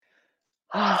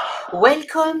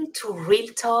Welcome to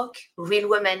Real Talk, Real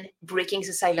Women Breaking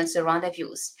the Silence Around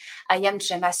Abuse. I am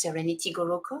Gemma Serenity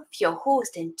Gorokov, your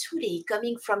host, and today,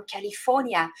 coming from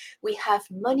California, we have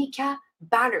Monica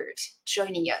Ballard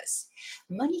joining us.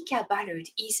 Monica Ballard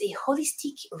is a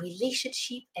holistic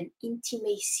relationship and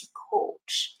intimacy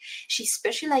coach. She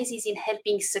specializes in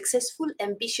helping successful,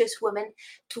 ambitious women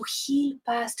to heal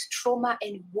past trauma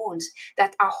and wounds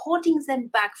that are holding them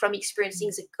back from experiencing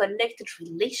the connected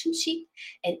relationship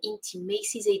and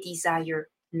intimacy they desire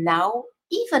now,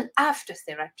 even after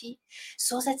therapy,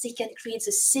 so that they can create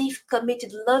the safe,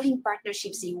 committed, loving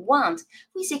partnerships they want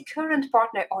with a current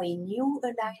partner or a new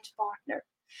aligned partner.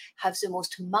 Have the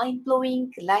most mind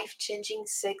blowing, life changing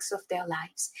sex of their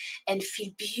lives and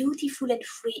feel beautiful and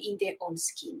free in their own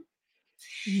skin.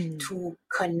 Mm. To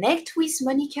connect with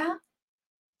Monica,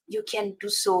 you can do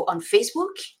so on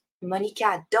Facebook,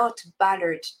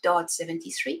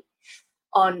 monica.ballard.73,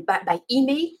 by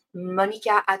email,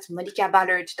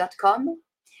 monica@monicaballard.com.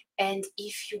 And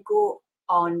if you go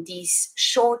on this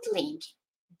short link,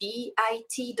 bit.ly,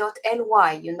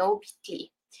 bit.ly,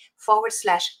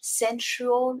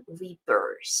 /sensual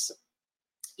rebirth.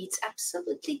 It's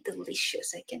absolutely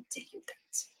delicious, I can tell you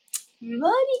that.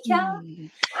 Monica,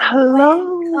 Mm.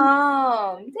 Hello.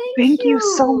 welcome. Thank Thank you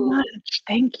so you. much.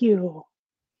 Thank you.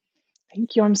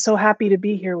 Thank you. I'm so happy to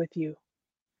be here with you.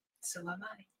 So am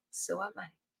I. So am I.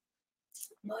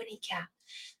 Monica,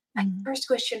 my Mm. first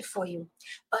question for you.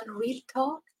 On Real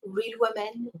Talk, Real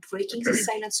Women Breaking the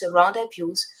Silence Around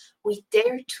Abuse, we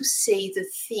dare to say the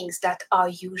things that are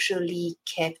usually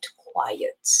kept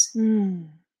quiet. Mm.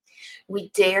 We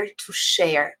dare to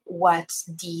share what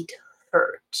did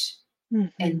hurt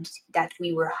Mhm. and that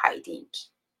we were hiding.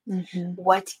 Mhm.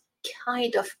 What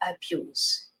kind of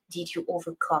abuse did you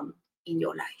overcome in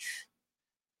your life?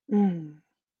 Mm.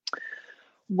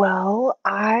 Well,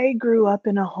 I grew up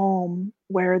in a home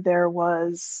where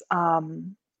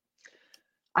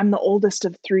I'm the oldest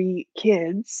of three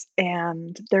kids,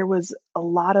 and there was a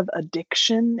lot of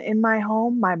addiction in my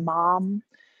home. My mom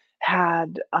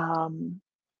had,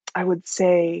 I would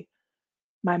say,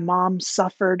 my mom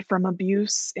suffered from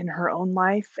abuse in her own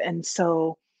life, and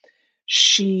so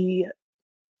she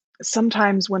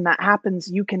sometimes when that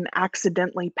happens, you can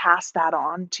accidentally pass that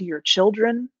on to your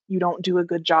children. You don't do a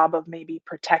good job of maybe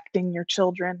protecting your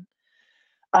children.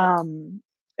 Um,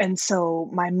 and so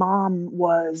my mom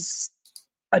was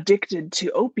addicted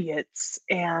to opiates,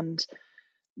 and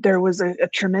there was a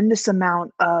tremendous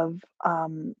amount of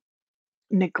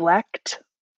neglect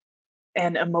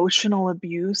and emotional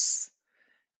abuse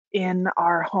in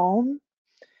our home.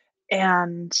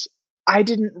 And I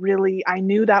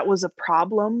knew that was a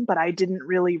problem, but I didn't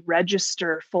really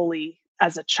register fully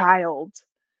as a child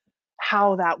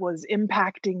how that was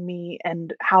impacting me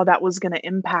and how that was going to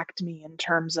impact me in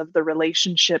terms of the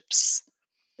relationships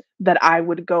that I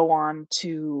would go on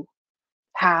to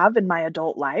have in my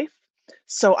adult life.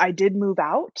 So I did move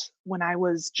out when I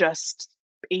was just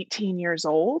 18 years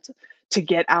old to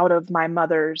get out of my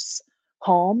mother's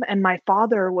home. And my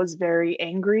father was very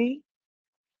angry,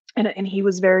 and he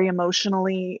was very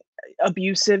emotionally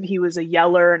abusive. He was a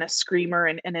yeller and a screamer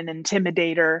and an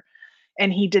intimidator,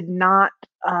 and he did not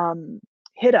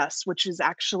hit us, which is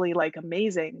actually like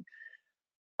amazing.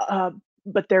 Uh,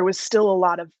 but there was still a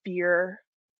lot of fear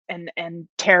and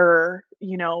terror.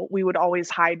 You know, we would always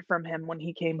hide from him when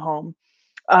he came home,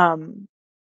 um,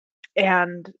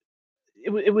 and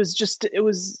it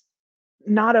was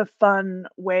not a fun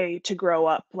way to grow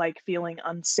up, like feeling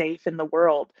unsafe in the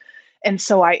world. And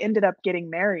so I ended up getting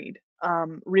married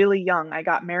really young. I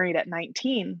got married at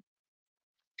 19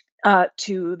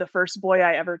 to the first boy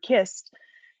I ever kissed.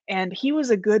 And he was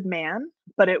a good man,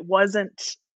 but it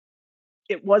wasn't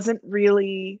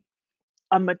really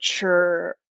a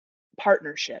mature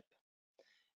partnership.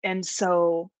 And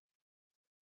so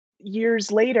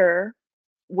years later,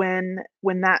 when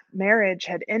that marriage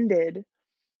had ended,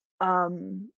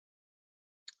 um,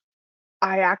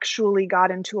 I actually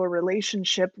got into a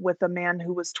relationship with a man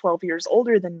who was 12 years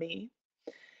older than me,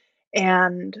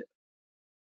 and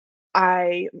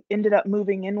I ended up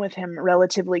moving in with him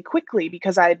relatively quickly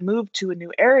because I had moved to a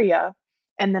new area,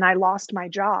 and then I lost my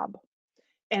job.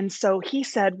 And so he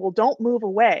said, "Well, don't move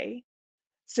away.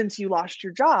 Since you lost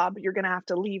your job, you're gonna have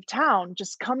to leave town.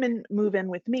 Just come and move in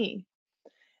with me."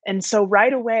 And so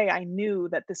right away, I knew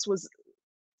that this was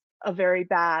a very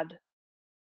bad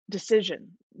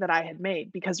decision that I had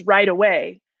made, because right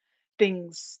away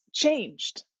things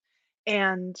changed.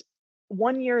 And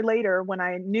 1 year later, when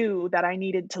I knew that I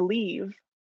needed to leave,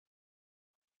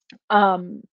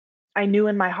 um, I knew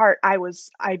in my heart I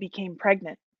became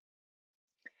pregnant.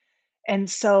 And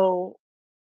so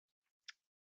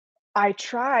I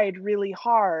tried really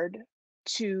hard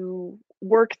to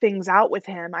work things out with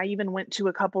him. I even went to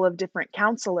a couple of different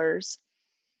counselors,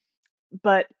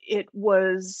 but it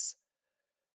was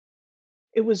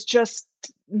just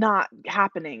not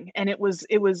happening, and it was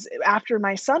after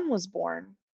my son was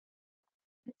born,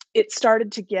 it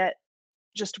started to get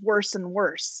just worse and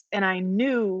worse, and I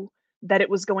knew that it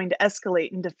was going to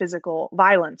escalate into physical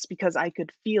violence because I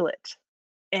could feel it,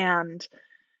 and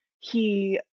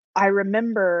he I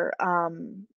remember,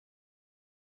 and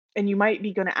you might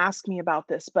be gonna ask me about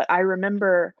this, but I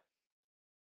remember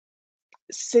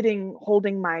sitting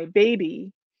holding my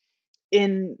baby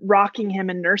in rocking him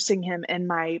and nursing him, and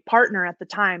my partner at the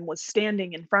time was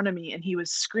standing in front of me, and he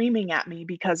was screaming at me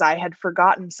because I had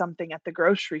forgotten something at the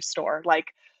grocery store.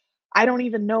 Like, I don't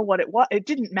even know what it was. It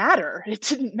didn't matter. It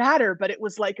didn't matter, but it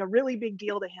was like a really big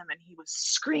deal to him, and he was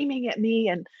screaming at me,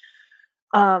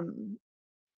 um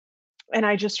and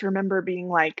I just remember being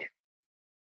like,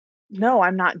 "No,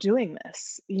 I'm not doing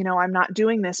this." I'm not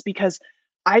doing this because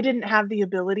I didn't have the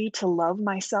ability to love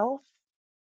myself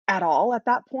at all at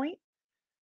that point.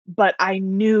 But I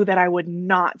knew that I would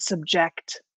not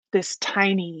subject this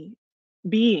tiny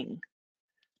being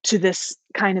to this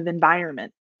kind of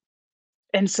environment.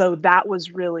 And so that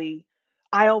was really,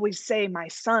 I always say my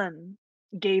son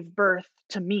gave birth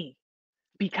to me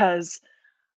because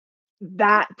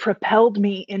that propelled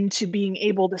me into being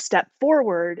able to step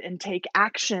forward and take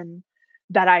action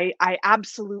that I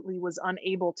absolutely was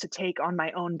unable to take on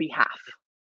my own behalf.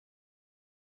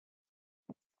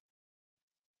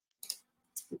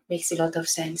 Makes a lot of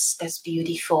sense. That's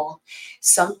beautiful.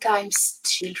 Sometimes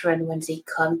children, when they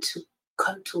come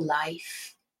to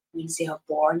life, when they are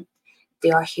born,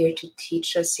 they are here to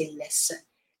teach us a lesson.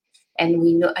 And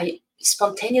we know,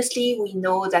 spontaneously, we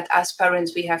know that as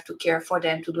parents, we have to care for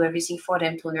them, to do everything for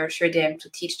them, to nurture them, to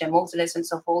teach them all the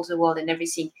lessons of all the world and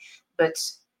everything. But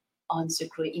in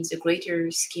the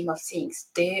greater scheme of things,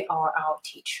 they are our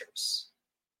teachers.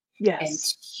 And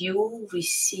Yes. you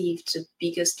received the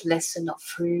biggest lesson of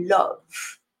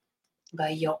love by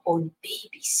your own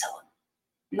baby son,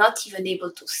 not even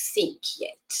able to think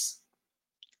yet,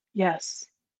 Yes.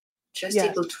 just Yes.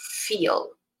 able to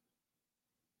feel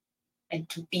and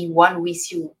to be one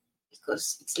with you,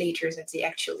 because it's later that they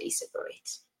actually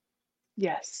separate.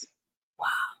 Yes. Wow,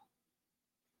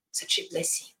 such a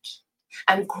blessing.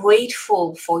 I'm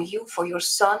grateful for you, for your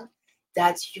son,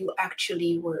 that you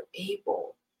actually were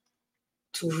able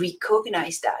to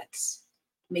recognize that,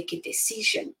 make a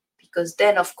decision, because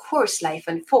then, of course, life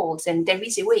unfolds and there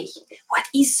is a way. What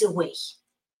is the way?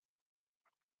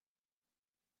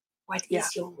 What Yeah.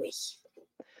 is your way?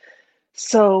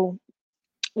 So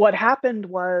what happened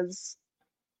was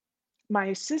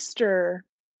my sister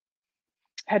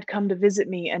had come to visit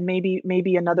me, and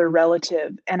maybe another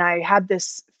relative, and I had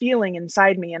this feeling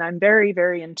inside me, and I'm very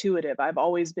very intuitive. I've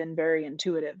always been very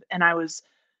intuitive, and I was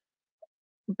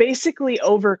basically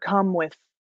overcome with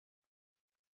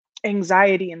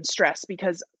anxiety and stress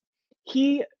because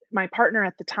he my partner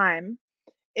at the time,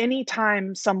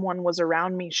 anytime someone was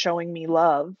around me showing me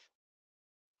love,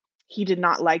 he did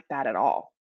not like that at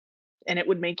all, and it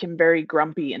would make him very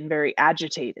grumpy and very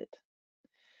agitated.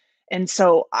 And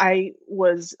so I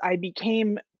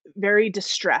became very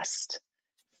distressed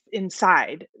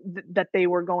inside that they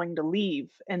were going to leave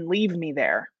and leave me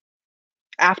there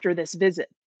after this visit.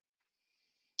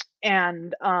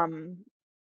 And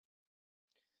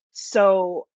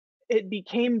so it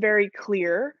became very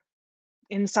clear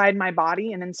inside my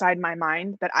body and inside my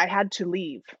mind that I had to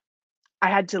leave. I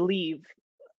had to leave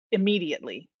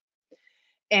immediately.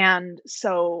 And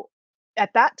so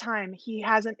at that time he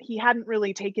hadn't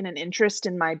really taken an interest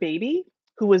in my baby,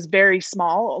 who was very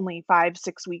small, only 5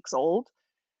 6 weeks old,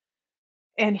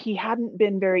 and he hadn't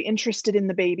been very interested in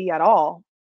the baby at all.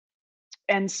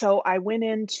 And so I went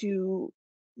into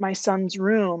my son's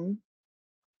room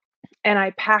and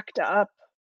I packed up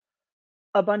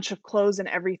a bunch of clothes and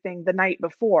everything the night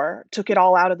before, took it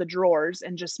all out of the drawers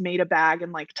and just made a bag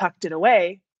and like tucked it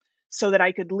away so that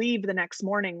I could leave the next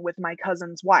morning with my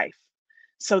cousin's wife,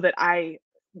 so that I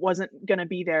wasn't going to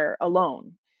be there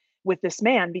alone with this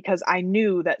man, because I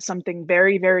knew that something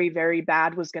very, very, very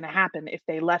bad was going to happen if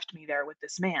they left me there with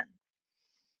this man.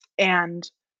 And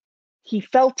he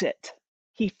felt it.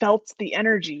 He felt the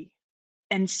energy.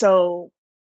 And so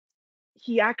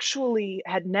he actually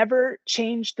had never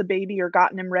changed the baby or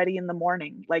gotten him ready in the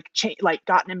morning, like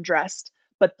gotten him dressed.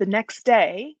 But the next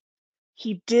day,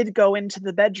 he did go into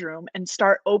the bedroom and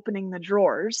start opening the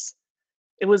drawers.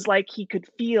 It was like he could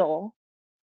feel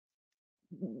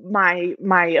my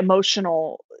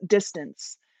emotional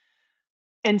distance.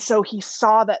 And so he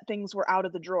saw that things were out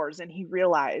of the drawers and he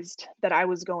realized that I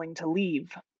was going to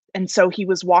leave. And so he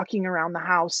was walking around the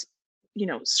house,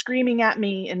 screaming at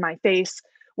me in my face,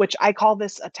 which I call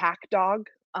this attack dog.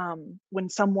 When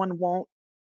someone won't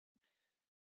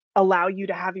allow you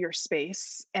to have your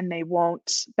space and they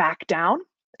won't back down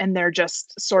and they're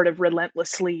just sort of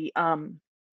relentlessly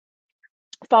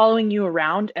following you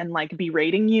around and like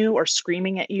berating you or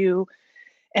screaming at you.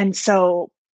 And so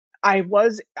I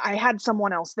had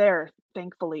someone else there,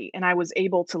 thankfully, and I was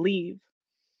able to leave.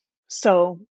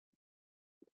 So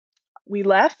we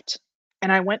left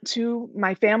and I went to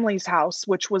my family's house,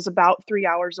 which was about 3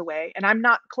 hours away. And I'm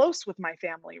not close with my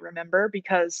family, remember,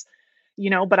 because,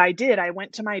 but I did. I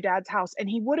went to my dad's house and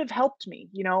he would have helped me.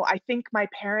 I think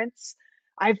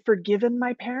I've forgiven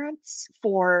my parents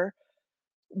for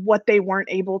what they weren't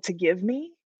able to give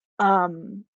me.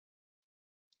 Um,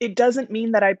 it doesn't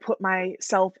mean that I put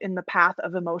myself in the path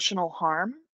of emotional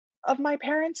harm of my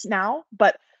parents now,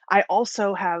 but I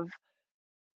also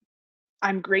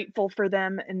I'm grateful for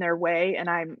them in their way and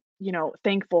I'm,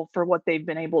 thankful for what they've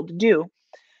been able to do.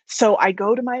 So I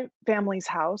go to my family's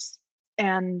house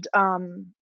and I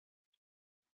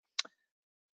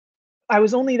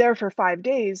was only there for 5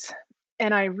 days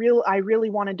and I really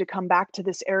wanted to come back to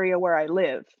this area where I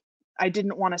live. I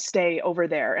didn't want to stay over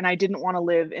there and I didn't want to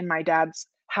live in my dad's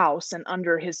house and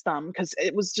under his thumb because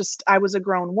it was just I was a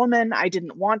grown woman. I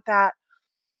didn't want that.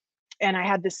 And I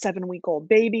had this 7-week-old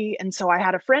baby and so I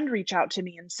had a friend reach out to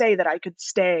me and say that I could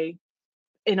stay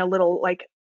in a little like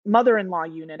mother-in-law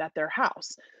unit at their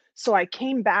house. So I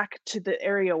came back to the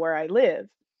area where I live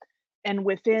and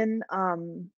within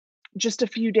just a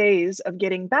few days of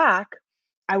getting back,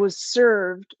 I was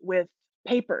served with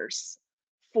papers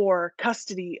for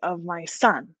custody of my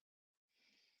son.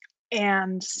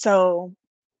 And so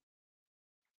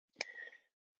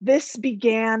this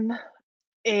began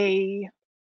a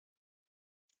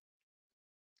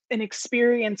an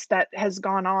experience that has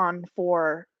gone on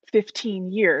for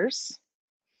 15 years.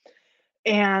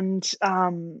 And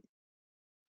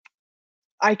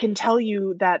I can tell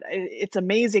you that it's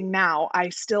amazing now. I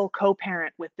still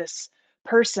co-parent with this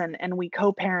person and we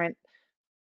co-parent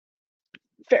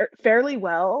fairly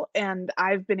well, and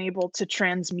I've been able to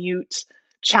transmute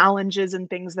challenges and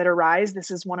things that arise.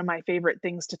 This is one of my favorite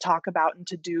things to talk about and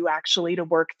to do, actually, to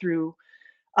work through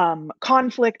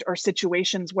conflict or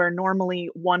situations where normally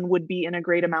one would be in a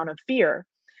great amount of fear.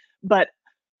 But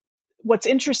what's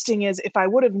interesting is if I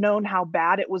would have known how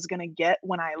bad it was going to get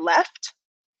when I left,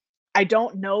 I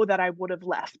don't know that I would have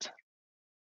left.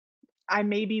 I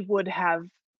maybe would have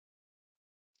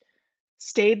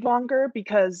stayed longer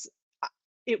because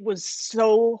it was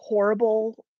so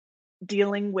horrible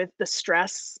dealing with the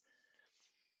stress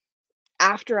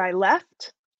after I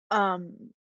left.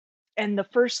 And the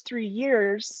first 3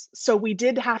 years, so we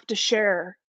did have to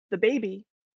share the baby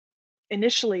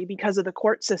initially because of the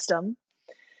court system.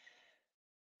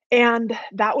 And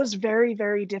that was very,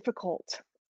 very difficult.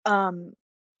 Um,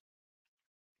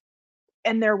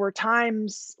 and there were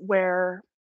times where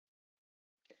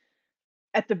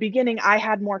at the beginning I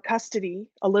had more custody,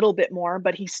 a little bit more,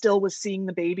 but he still was seeing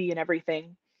the baby and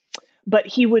everything. But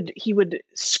he would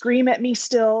scream at me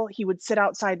still. He would sit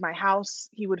outside my house.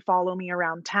 He would follow me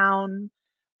around town.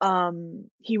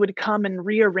 He would come and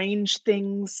rearrange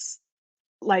things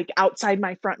like outside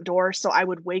my front door. So I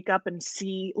would wake up and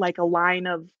see like a line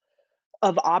of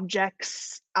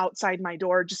objects outside my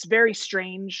door, just very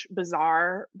strange,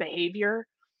 bizarre behavior.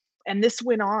 And this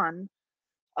went on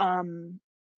um,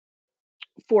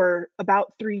 for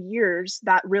about 3 years,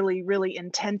 that really, really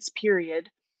intense period.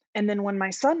 And then when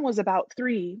my son was about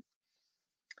 3,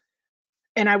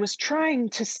 and I was trying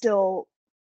to still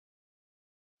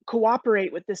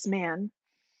cooperate with this man,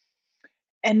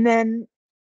 and then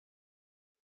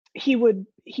he would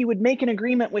make an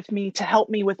agreement with me to help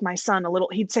me with my son a little.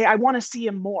 He'd say, "I wanna see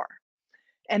him more."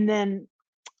 And then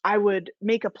I would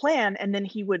make a plan, and then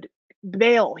he would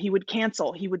bail, he would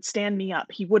cancel, he would stand me up,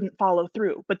 he wouldn't follow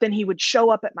through, but then he would show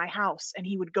up at my house, and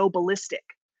he would go ballistic.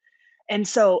 And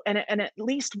so and at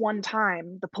least one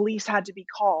time, the police had to be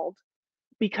called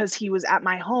because he was at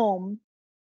my home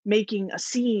making a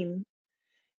scene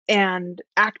and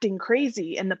acting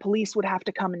crazy, and the police would have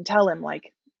to come and tell him,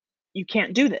 like, "You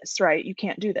can't do this, right? You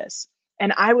can't do this."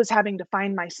 And I was having to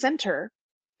find my center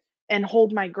and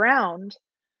hold my ground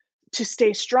to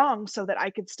stay strong so that I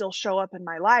could still show up in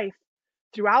my life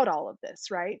throughout all of this,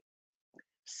 right?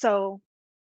 So,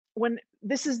 when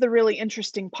this is the really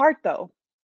interesting part though,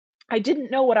 I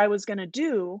didn't know what I was going to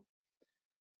do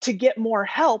to get more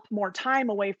help, more time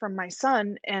away from my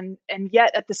son and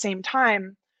yet at the same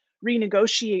time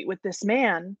renegotiate with this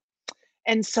man.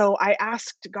 And so I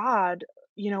asked God,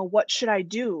 what should I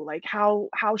do? Like, how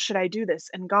should I do this?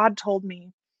 And God told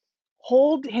me,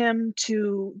 hold him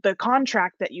to the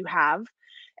contract that you have.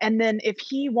 And then if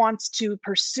he wants to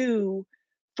pursue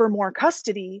for more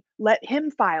custody, let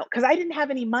him file. Because I didn't have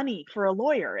any money for a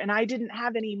lawyer and I didn't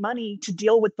have any money to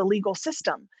deal with the legal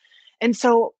system. And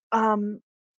so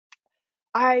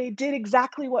I did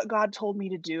exactly what God told me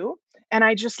to do. And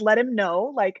I just let him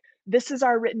know, like, this is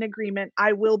our written agreement.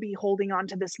 I will be holding on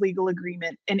to this legal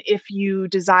agreement. And if you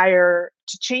desire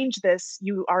to change this,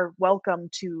 you are welcome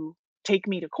to take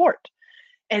me to court.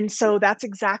 And so that's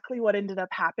exactly what ended up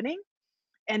happening.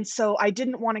 And so I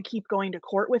didn't want to keep going to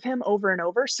court with him over and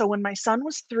over. So when my son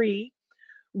was 3,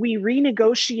 we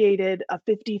renegotiated a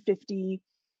 50-50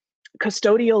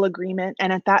 custodial agreement.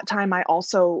 And at that time, I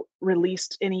also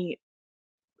released any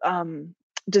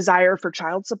desire for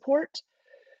child support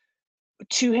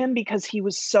to him because he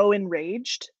was so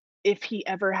enraged. If he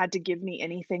ever had to give me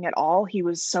anything at all, he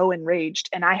was so enraged.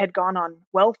 And I had gone on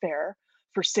welfare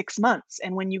for 6 months.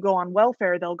 And when you go on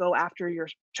welfare, they'll go after your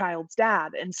child's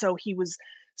dad. And so he was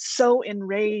so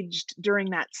enraged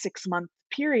during that 6-month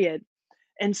period.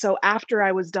 And so after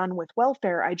I was done with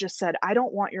welfare, I just said, I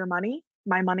don't want your money.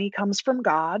 My money comes from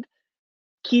God.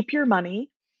 Keep your money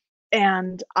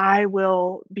and I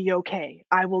will be okay.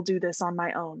 I will do this on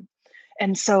my own.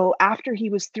 And so after he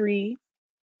was 3,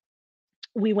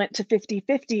 we went to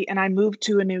 50-50 and I moved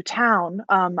to a new town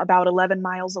about 11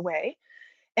 miles away.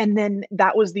 And then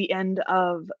that was the end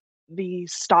of the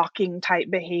stalking type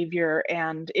behavior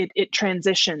and it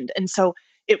transitioned. And so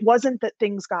it wasn't that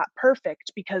things got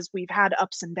perfect because we've had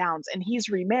ups and downs and he's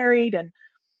remarried and,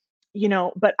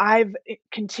 but I've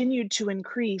continued to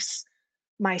increase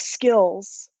my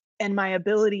skills and my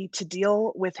ability to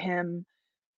deal with him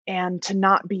and to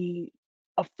not be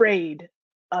afraid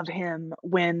of him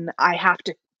when I have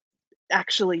to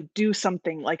actually do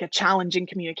something like a challenging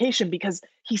communication because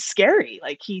he's scary.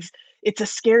 Like it's a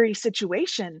scary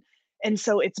situation. And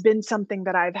so it's been something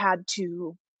that I've had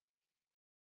to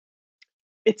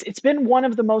it's been one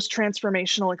of the most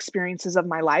transformational experiences of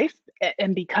my life.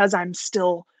 And because I'm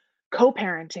still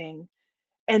co-parenting,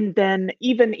 and then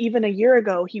even a year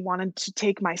ago, he wanted to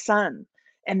take my son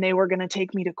and they were going to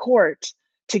take me to court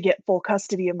to get full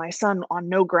custody of my son on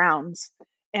no grounds.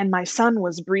 And my son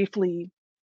was briefly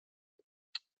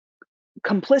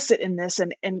complicit in this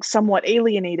and somewhat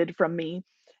alienated from me.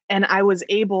 And I was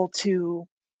able to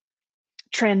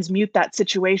transmute that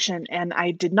situation and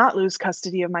I did not lose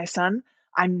custody of my son.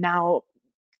 I'm now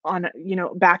on,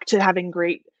 back to having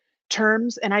great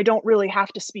terms and I don't really have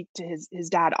to speak to his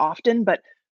dad often, but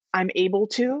I'm able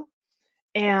to.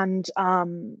 And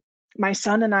my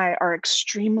son and I are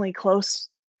extremely close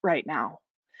right now.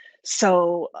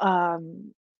 So,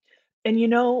 and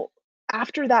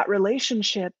after that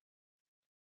relationship,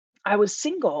 I was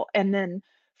single and then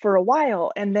for a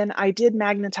while, and then I did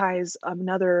magnetize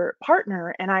another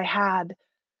partner and I had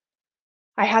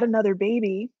another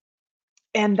baby,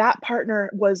 and that partner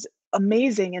was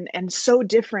amazing and so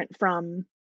different from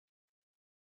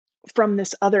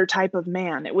this other type of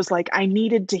man. It was like I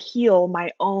needed to heal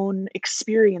my own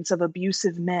experience of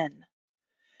abusive men.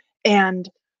 And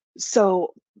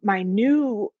so my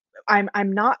new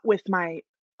I'm not with my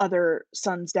other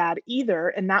son's dad either,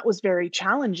 and that was very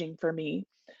challenging for me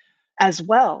as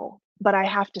well. But I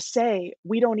have to say,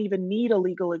 we don't even need a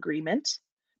legal agreement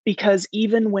because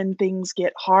even when things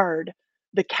get hard,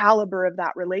 the caliber of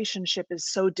that relationship is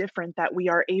so different that we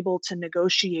are able to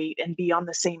negotiate and be on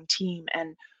the same team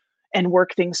and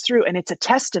work things through. And it's a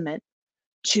testament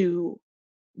to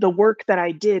the work that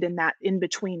I did in that in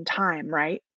between time,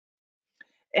 right?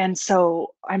 And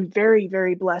so I'm very,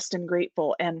 very blessed and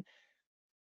grateful. And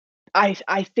I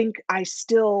think I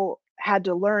still had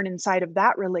to learn inside of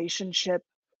that relationship,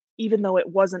 even though it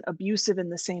wasn't abusive in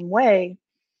the same way,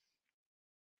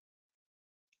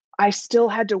 I still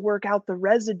had to work out the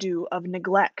residue of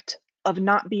neglect, of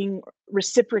not being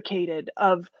reciprocated,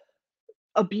 of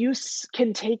abuse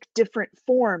can take different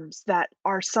forms that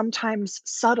are sometimes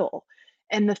subtle.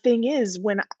 And the thing is,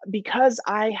 because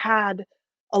I had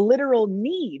a literal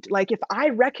need, like if I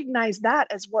recognize that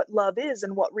as what love is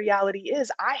and what reality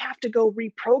is, I have to go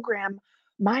reprogram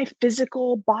my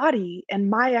physical body and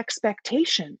my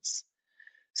expectations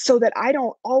so that I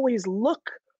don't always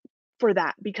look for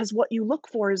that because what you look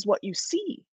for is what you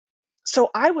see. So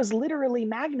I was literally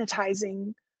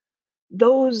magnetizing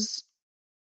those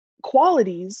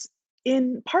qualities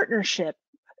in partnership,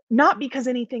 not because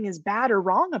anything is bad or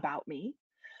wrong about me,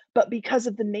 but because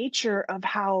of the nature of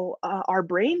how our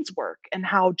brains work and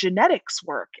how genetics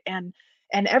work and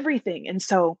everything. And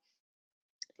so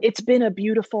it's been a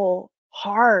beautiful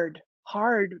hard,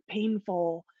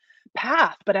 painful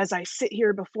path. But as I sit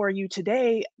here before you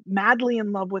today, madly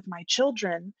in love with my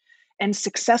children and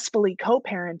successfully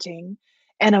co-parenting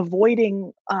and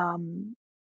avoiding,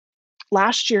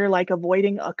 last year, like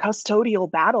avoiding a custodial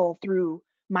battle through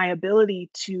my ability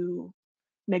to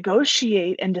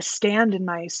negotiate and to stand in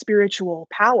my spiritual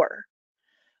power.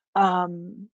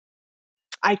 Um,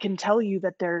 I can tell you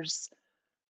that there's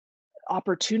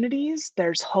opportunities,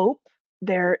 there's hope,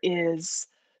 there is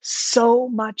so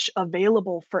much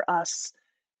available for us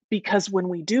because when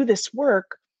we do this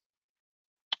work,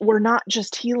 we're not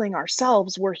just healing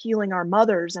ourselves, we're healing our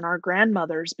mothers and our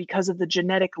grandmothers because of the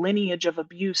genetic lineage of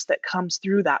abuse that comes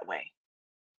through that way.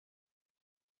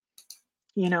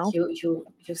 You know? You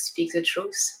speak the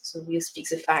truth, so you speak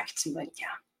the fact, Monica.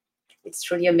 It's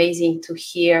truly amazing to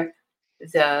hear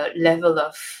the level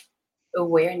of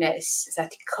awareness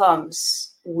that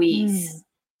comes with Mm.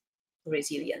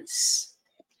 resilience,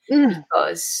 Mm.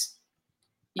 because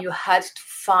you had to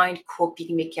find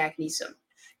coping mechanism.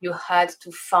 You had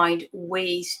to find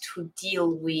ways to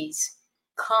deal with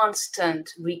constant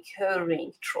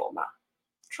recurring trauma.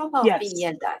 Trauma of being Yes.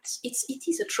 yelled at. It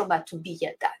is a trauma to be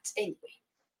yelled at anyway,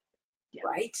 Yeah.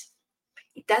 right?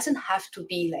 It doesn't have to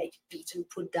be like beaten,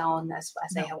 put down as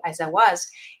No. I was.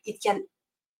 It can,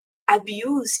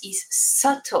 abuse is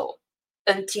subtle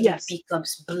until it Yes.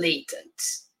 becomes blatant.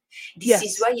 This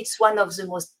is Yes. why it's one of the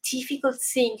most difficult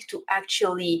things to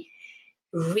actually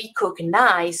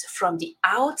recognize from the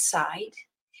outside,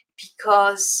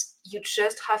 because you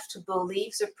just have to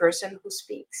believe the person who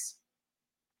speaks,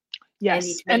 and it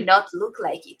Yes. may not look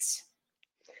like it.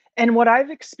 And what I've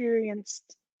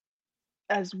experienced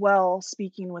as well,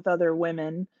 speaking with other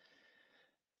women,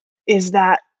 is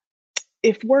that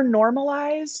if we're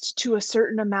normalized to a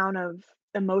certain amount of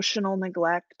emotional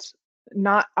neglect,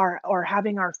 not our or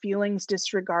having our feelings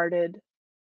disregarded,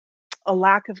 a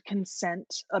lack of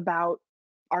consent about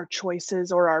our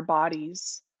choices or our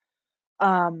bodies,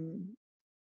 um,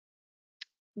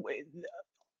 w-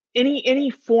 any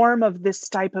form of this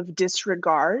type of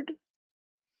disregard,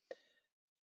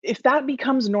 if that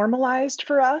becomes normalized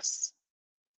for us,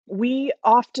 we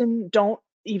often don't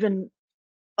even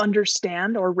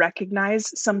understand or recognize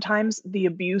sometimes the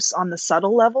abuse on the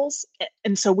subtle levels,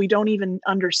 and so we don't even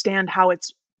understand how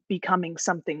it's becoming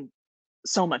something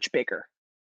so much bigger.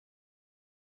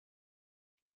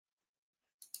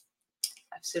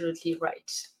 Absolutely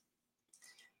right.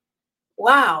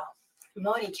 Wow,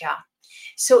 Monica.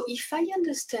 So, if I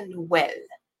understand well,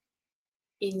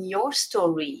 in your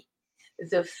story,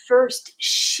 the first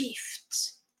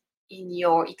shift in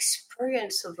your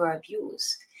experience of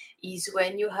abuse is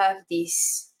when you have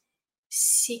this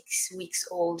 6 weeks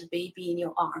old baby in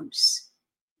your arms.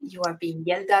 You are being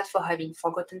yelled at for having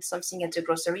forgotten something at the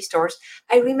grocery stores.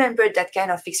 I remember that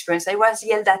kind of experience. I was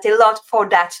yelled at a lot for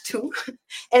that too.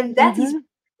 And that is Mhm.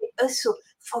 also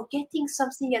forgetting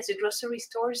something at the grocery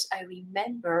stores. I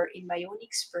remember in my own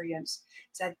experience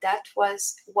that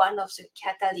was one of the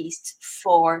catalysts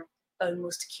for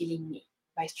almost killing me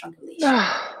by strangulation.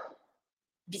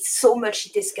 So much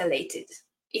it escalated.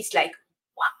 It's like,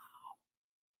 wow,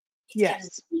 it can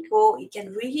Yes. really go, it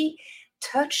can really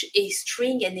touch a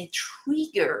string and a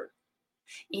trigger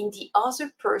in the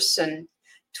other person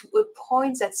to a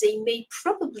point that they may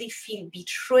probably feel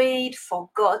betrayed,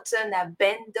 forgotten,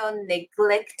 abandoned,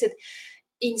 neglected,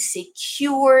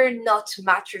 insecure, not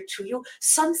matter to you,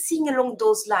 something along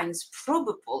those lines,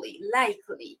 probably,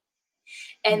 likely.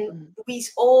 And Mhm.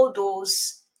 with all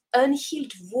those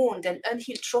unhealed wounds and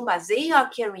unhealed trauma they are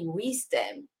carrying with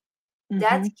them,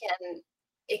 that Mhm. can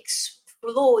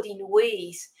explode in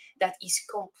ways that is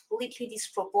completely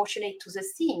disproportionate to the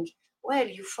thing. Well,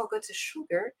 you forgot the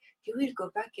sugar, you will go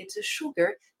back get the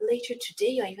sugar later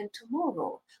today or even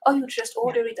tomorrow. Or you just Yeah.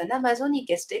 order it on Amazon, it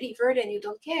gets delivered and you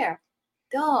don't care.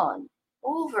 Done. Yeah.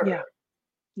 Over.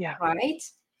 Yeah. Right?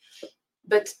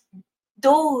 But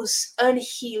those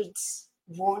unhealed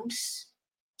wounds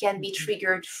can be Mhm.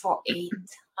 triggered for a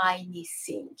tiny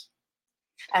thing.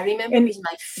 I remember And with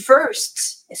my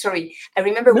first, sorry, I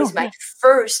remember no, with my yeah.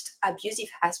 first abusive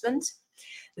husband,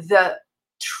 the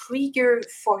trigger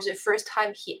for the first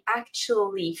time he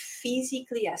actually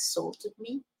physically assaulted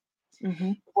me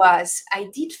Mhm. was I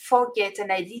did forget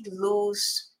and I did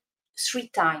lose 3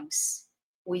 times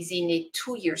within a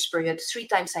 2 years period. 3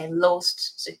 times I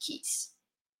lost the keys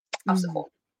of the Mm.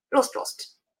 home.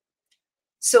 Lost.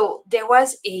 So there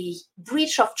was a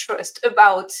breach of trust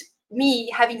about me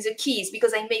having the keys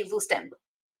because I may lose them.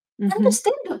 Mhm.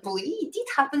 Understandably, it did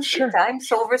happen three Sure.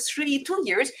 times over 2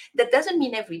 years. That doesn't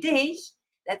mean every day.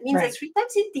 That means that Right. 3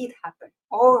 times it did happen.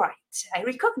 All right, I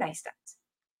recognize that.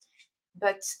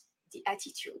 but the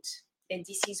attitude. And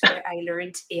this is where I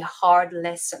learned a hard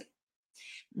lesson.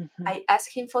 Mm-hmm. I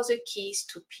asked him for the keys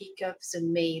to pick up the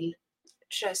mail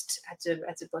just at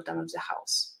the bottom of the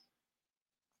house.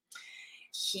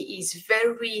 He is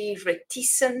very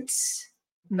reticent,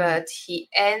 but he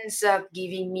ends up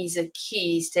giving me the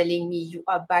keys, telling me, you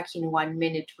are back in 1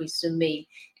 minute with the mail,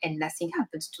 and nothing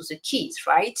happens to the keys,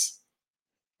 right?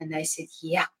 And I said,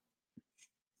 yeah.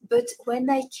 But when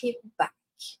I came back,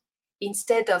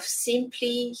 instead of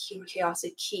simply, here are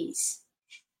the keys,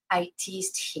 I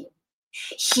teased him.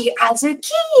 Here are the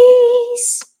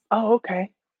keys! Oh,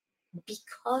 okay.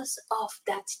 Because of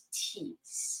that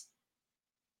tease,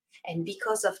 and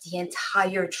because of the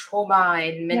entire trauma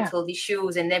and mental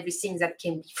issues and everything that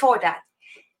came before that,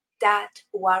 that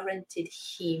warranted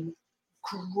him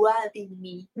grabbing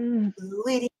me,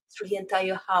 leading through the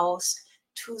entire house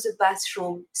to the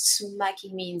bathroom,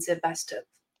 smacking me in the bathtub,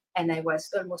 and I was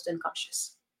almost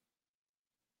unconscious.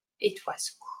 It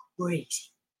was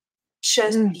crazy,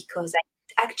 just because I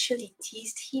actually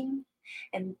teased him.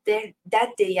 And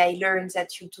that day I learned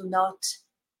that you do not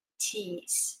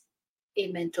tease a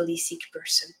mentally sick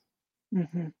person.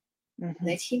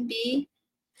 Let him be,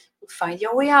 find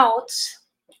your way out,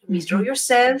 withdraw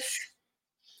yourself,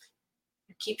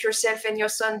 keep yourself and your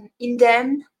son in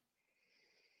them,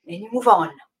 and you move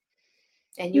on.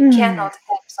 And you cannot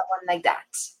help someone like that.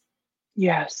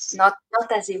 Yes. Not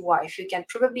as a wife. You can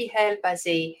probably help as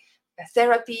a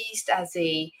therapist, as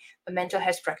a mental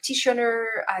health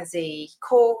practitioner, as a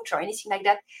coach, or anything like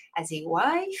that. As a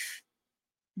wife,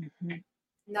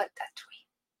 not that way.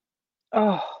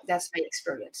 Oh, that's my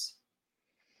experience.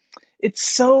 It's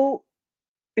so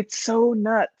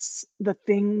nuts, the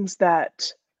things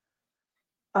that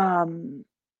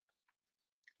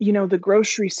the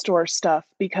grocery store stuff,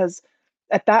 because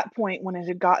at that point when it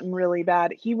had gotten really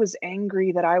bad, he was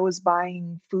angry that I was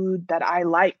buying food that I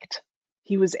liked.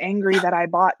 He was angry that I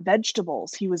bought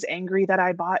vegetables. He was angry that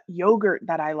I bought yogurt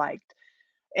that I liked.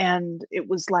 And it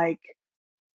was like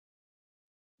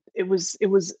it was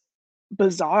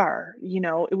bizarre,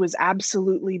 it was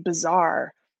absolutely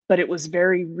bizarre, but it was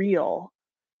very real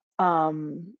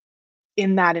in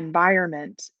that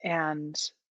environment, and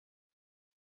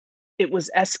it was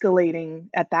escalating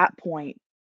at that point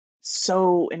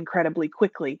so incredibly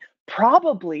quickly.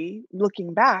 Probably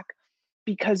looking back,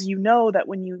 because that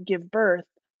when you give birth,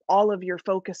 all of your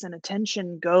focus and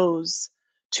attention goes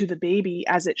to the baby,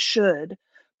 as it should.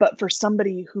 But for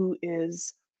somebody who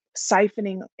is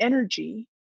siphoning energy,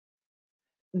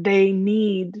 they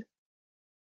need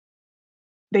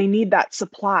that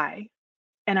supply.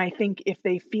 And I think if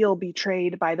they feel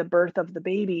betrayed by the birth of the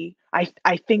baby,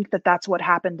 I think that that's what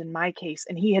happened in my case.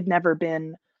 And he had never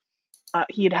been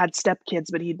he had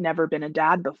stepkids, but he'd never been a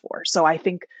dad before. So I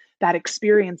think that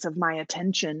experience of my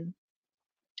attention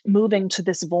moving to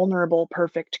this vulnerable,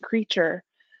 perfect creature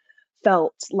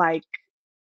felt like,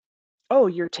 oh,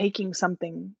 you're taking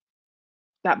something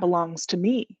that belongs to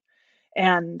me.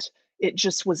 And it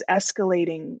just was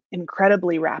escalating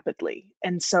incredibly rapidly.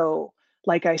 And so,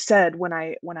 like I said, when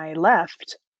I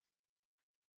left,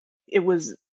 it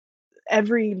was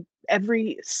every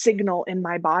signal in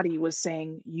my body was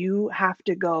saying, you have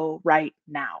to go right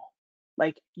now.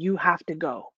 Like, you have to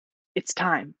go. It's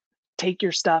time. Take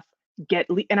your stuff,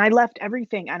 and I left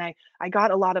everything, and I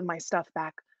got a lot of my stuff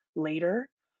back later,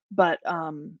 but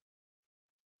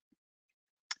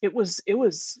it was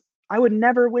I would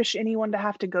never wish anyone to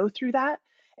have to go through that.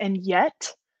 And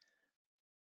yet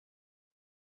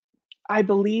I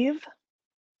believe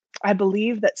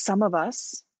that some of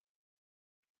us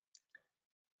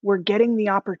were getting the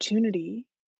opportunity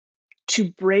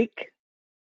to break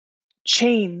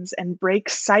chains and break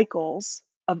cycles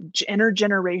of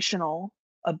intergenerational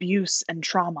abuse and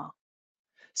trauma.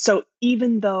 So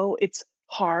even though it's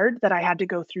hard that I had to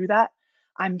go through that,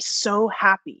 I'm so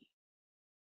happy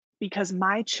because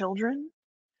my children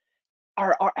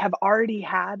have already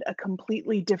had a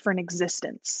completely different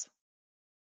existence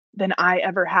than I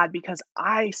ever had, because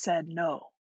I said no.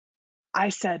 I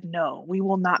said, no, we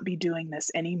will not be doing this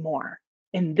anymore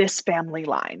in this family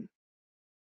line.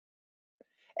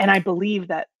 And I believe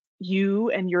that you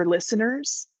and your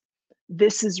listeners,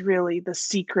 this is really the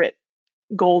secret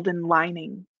golden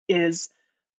lining, is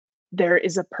there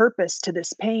is a purpose to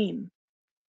this pain,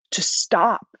 to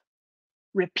stop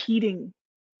repeating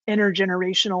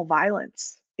intergenerational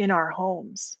violence in our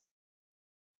homes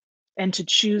and to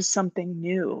choose something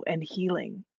new and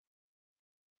healing.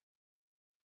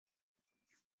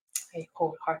 I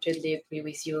wholeheartedly agree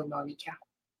with you, Monica.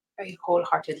 I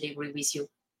wholeheartedly agree with you.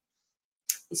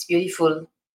 It's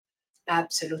beautiful.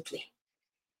 Absolutely.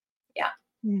 Yeah.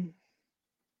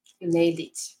 You nailed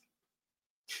it.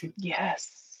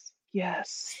 Yes.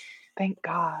 Yes. Thank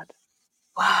God.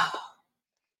 Wow.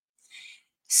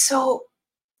 So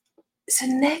the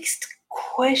next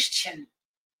question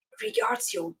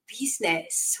regards your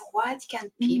business. What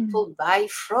can Mm, people buy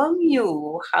from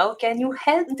you? How can you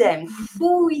help them? mm.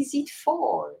 Who is it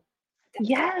for? That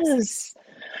kind of things.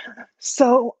 Yes.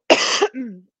 So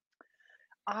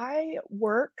I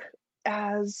work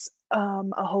as a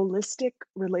holistic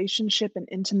relationship and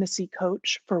intimacy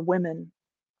coach for women,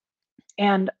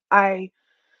 and I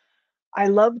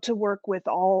love to work with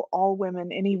all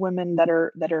women, any women that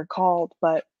are called,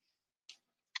 but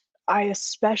I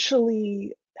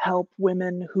especially help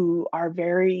women who are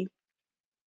very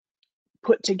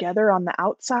put together on the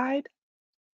outside.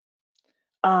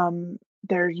 Um,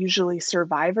 they're usually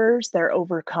survivors, they're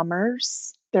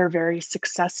overcomers, they're very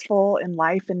successful in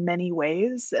life in many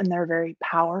ways, and they're very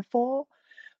powerful,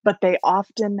 but they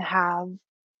often have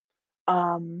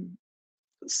um,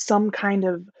 some kind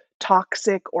of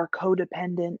toxic or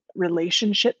codependent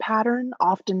relationship pattern,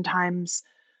 oftentimes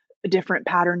different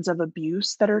patterns of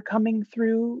abuse that are coming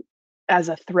through as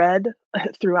a thread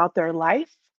throughout their life.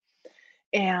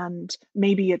 And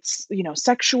maybe it's,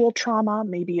 sexual trauma,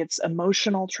 maybe it's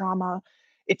emotional trauma,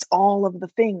 it's all of the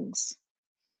things.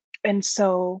 And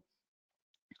so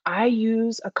I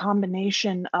use a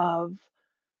combination of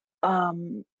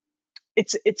um,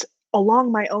 it's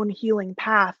along my own healing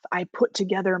path. I put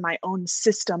together my own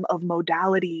system of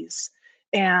modalities,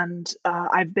 and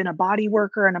I've been a body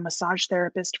worker and a massage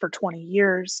therapist for 20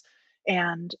 years,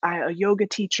 and a yoga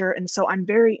teacher, and so I'm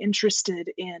very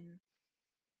interested in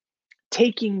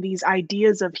taking these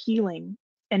ideas of healing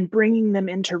and bringing them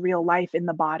into real life in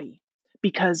the body,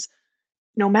 because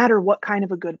no matter what kind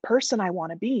of a good person I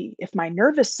want to be, if my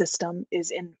nervous system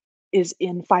is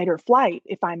in fight or flight,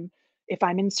 if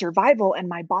I'm in survival and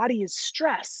my body is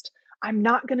stressed, I'm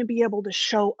not going to be able to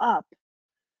show up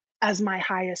as my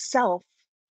highest self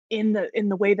in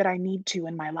the way that I need to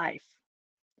in my life.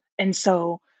 And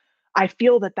so I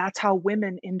feel that that's how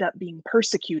women end up being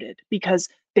persecuted, because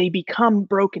they become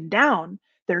broken down,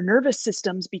 their nervous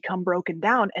systems become broken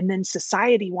down, and then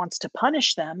society wants to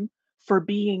punish them for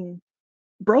being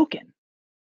broken.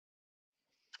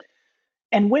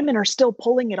 And women are still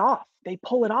pulling it off. They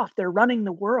pull it off. They're running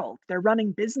the world, they're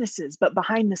running businesses, but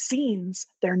behind the scenes,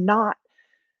 they're not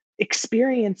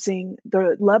experiencing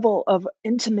the level of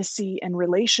intimacy and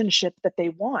relationship that they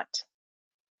want.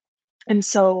 And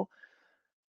so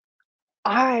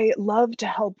I love to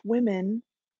help women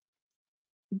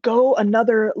go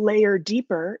another layer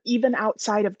deeper, even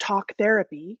outside of talk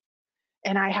therapy.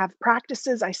 And I have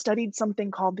practices. I studied something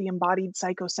called the embodied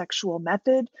psychosexual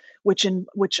method, which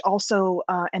also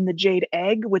and the jade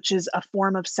egg, which is a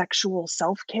form of sexual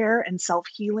self-care and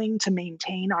self-healing to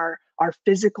maintain our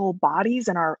physical bodies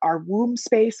and our womb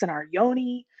space and our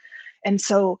yoni. And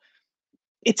so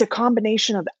it's a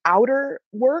combination of outer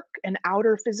work and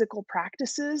outer physical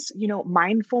practices,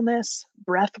 mindfulness,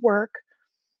 breath work,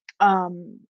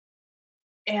 um,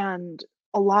 and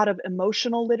a lot of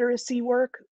emotional literacy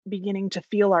work, beginning to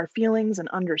feel our feelings and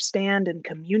understand and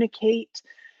communicate.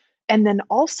 And then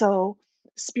also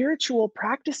spiritual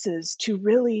practices to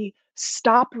really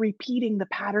stop repeating the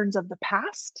patterns of the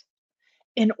past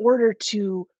in order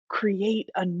to create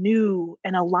a new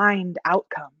and aligned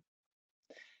outcome.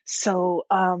 So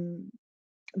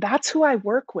that's who I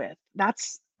work with.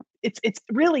 It's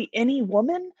really any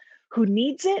woman who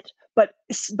needs it, but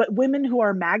women who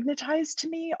are magnetized to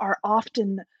me are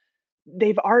often,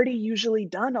 they've already usually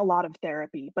done a lot of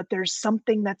therapy, but there's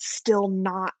something that's still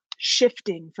not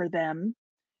shifting for them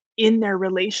in their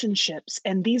relationships.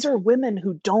 And these are women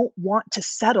who don't want to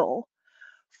settle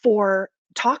for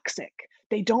toxic.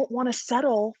 They don't want to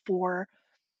settle for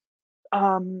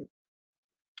um,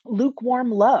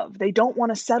 lukewarm love. They don't want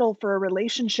to settle for a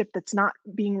relationship that's not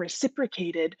being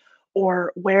reciprocated,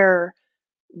 or where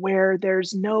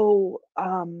there's no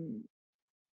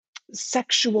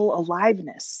sexual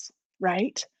aliveness,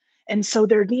 right? And so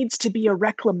there needs to be a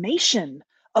reclamation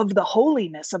of the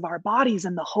holiness of our bodies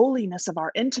and the holiness of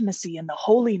our intimacy and the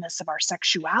holiness of our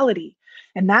sexuality.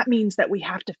 And that means that we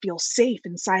have to feel safe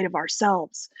inside of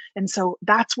ourselves. And so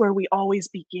that's where we always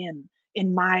begin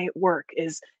in my work,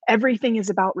 is everything is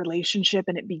about relationship,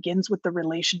 and it begins with the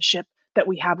relationship that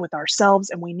we have with ourselves,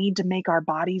 and we need to make our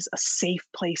bodies a safe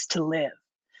place to live.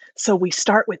 So we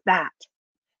start with that,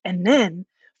 and then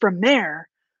from there,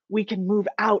 we can move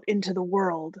out into the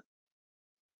world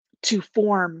to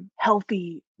form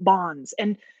healthy bonds.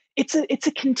 And it's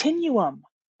a continuum.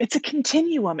 It's a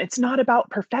continuum. It's not about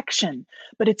perfection,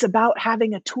 but it's about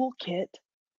having a toolkit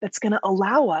that's going to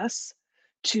allow us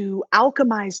to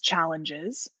alchemize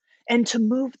challenges, and to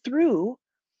move through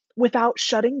without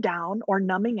shutting down or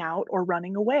numbing out or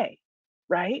running away,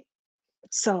 right?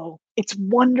 So it's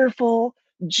wonderful,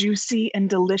 juicy, and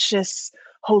delicious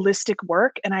holistic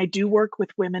work. And I do work with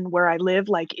women where I live,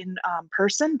 like in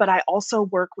person, but I also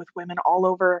work with women all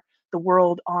over the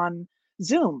world on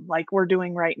Zoom, like we're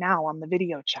doing right now on the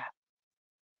video chat.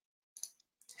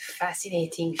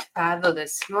 Fascinating,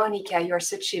 fabulous. Monica, you're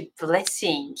such a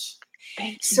blessing.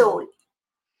 Thank you. So,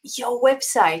 your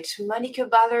website,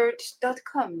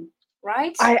 monicaballard.com,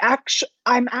 right?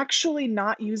 I'm actually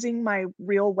not using my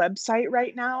real website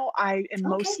right now. I am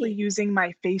mostly Okay. using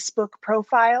my Facebook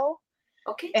profile.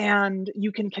 Okay. And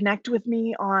you can connect with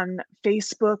me on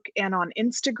Facebook and on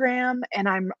Instagram. And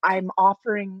I'm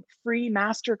offering free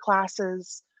master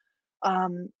classes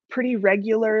pretty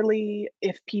regularly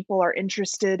if people are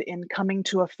interested in coming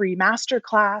to a free master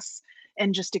class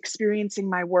and just experiencing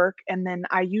my work. And then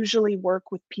I usually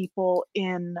work with people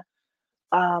in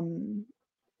I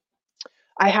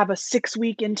have a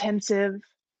 6-week intensive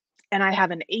and I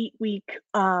have an 8-week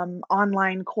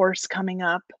online course coming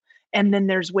up. And then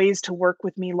there's ways to work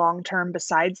with me long term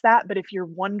besides that. But if you're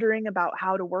wondering about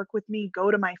how to work with me,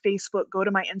 go to my Facebook, go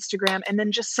to my Instagram, and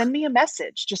then just send me a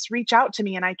message. Just reach out to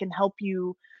me and I can help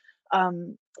you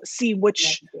see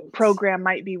which Navigate. program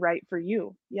might be right for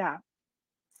you. Yeah.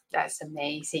 That's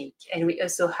amazing. And we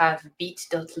also have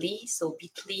bit.ly, so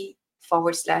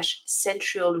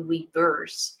bit.ly/sensual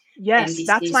rebirth. And Yes, this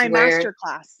that's is my where, master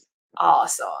class.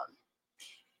 awesome.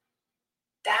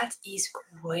 That is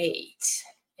great.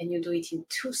 And you do it in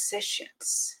 2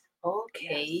 sessions.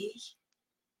 Okay. Yes.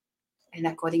 And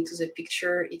according to the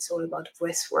picture, it's all about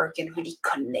breath work and really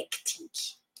connecting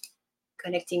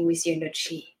with the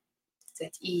energy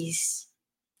that is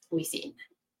within.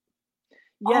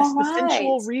 Yes, All the right.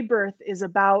 sensual rebirth is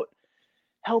about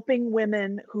helping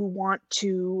women who want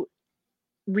to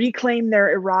reclaim their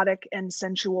erotic and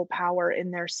sensual power in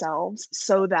themselves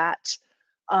so that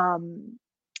um,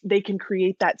 they can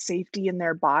create that safety in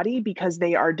their body because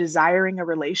they are desiring a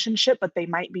relationship, but they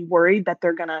might be worried that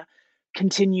they're going to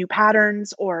continue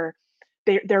patterns or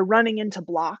they're running into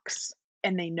blocks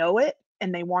and they know it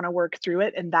and they want to work through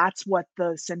it. And that's what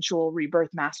the sensual rebirth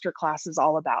masterclass is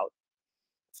all about.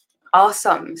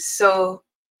 Awesome. So,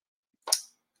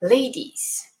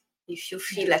 ladies, if you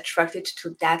feel attracted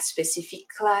to that specific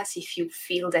class, if you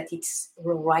feel that it's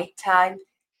the right time,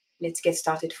 let's get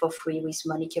started for free with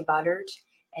Monica Ballard.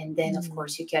 And then, of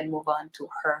course, you can move on to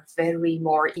her very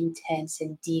more intense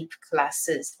and deep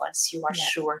classes once you are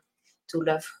sure to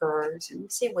love her in the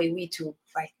same way we do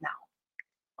right now.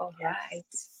 All right.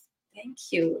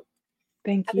 Thank you.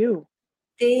 Thank Have a you.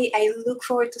 good day. I look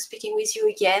forward to speaking with you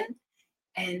again.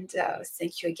 And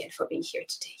thank you again for being here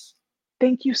today.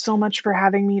 Thank you so much for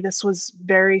having me. This was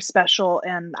very special,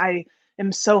 and I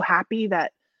am so happy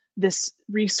that this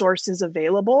resource is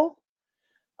available.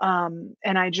 And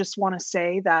I just want to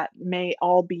say that may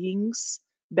all beings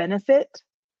benefit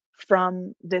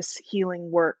from this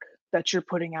healing work that you're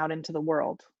putting out into the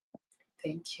world.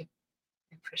 Thank you.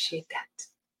 I appreciate that.